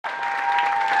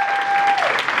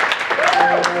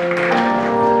The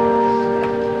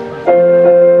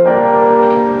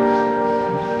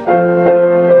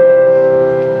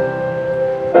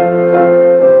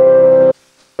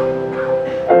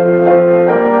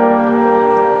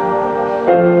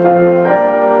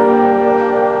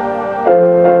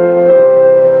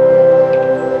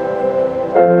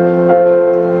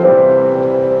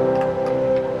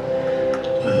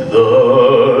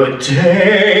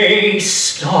day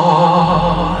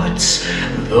starts,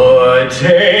 the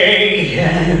day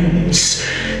ends,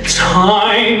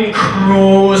 time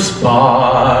cruise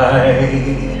by.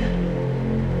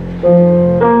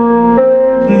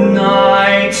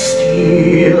 Night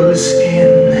steals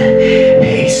in,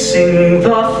 pacing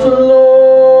the floor.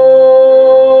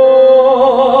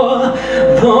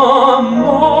 The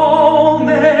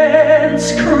moments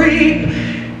creep,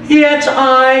 yet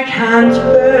I can't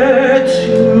bear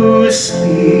to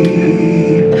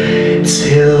sleep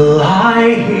till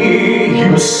I hear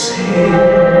you sing.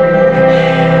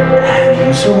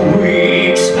 And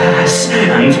weeks pass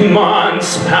and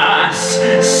months pass,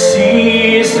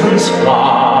 seasons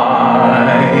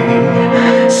fly.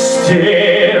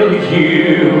 Still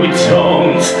you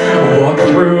don't walk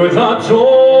through the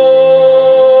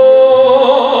door,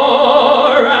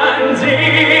 and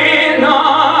in a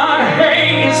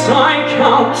haze I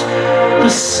count the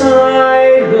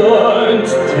silent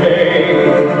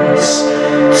days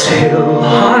till I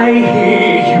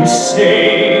hear you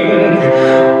sing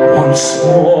once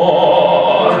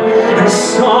more. And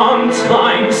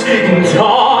sometimes in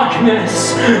darkness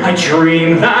I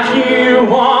dream that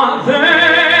you are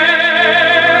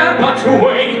there, but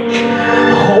wake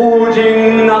holding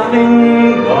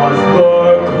nothing but the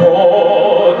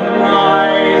cold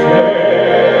night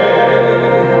air.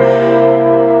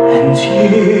 And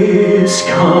years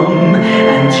come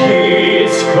and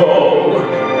years go,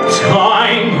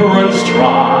 time runs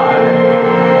dry.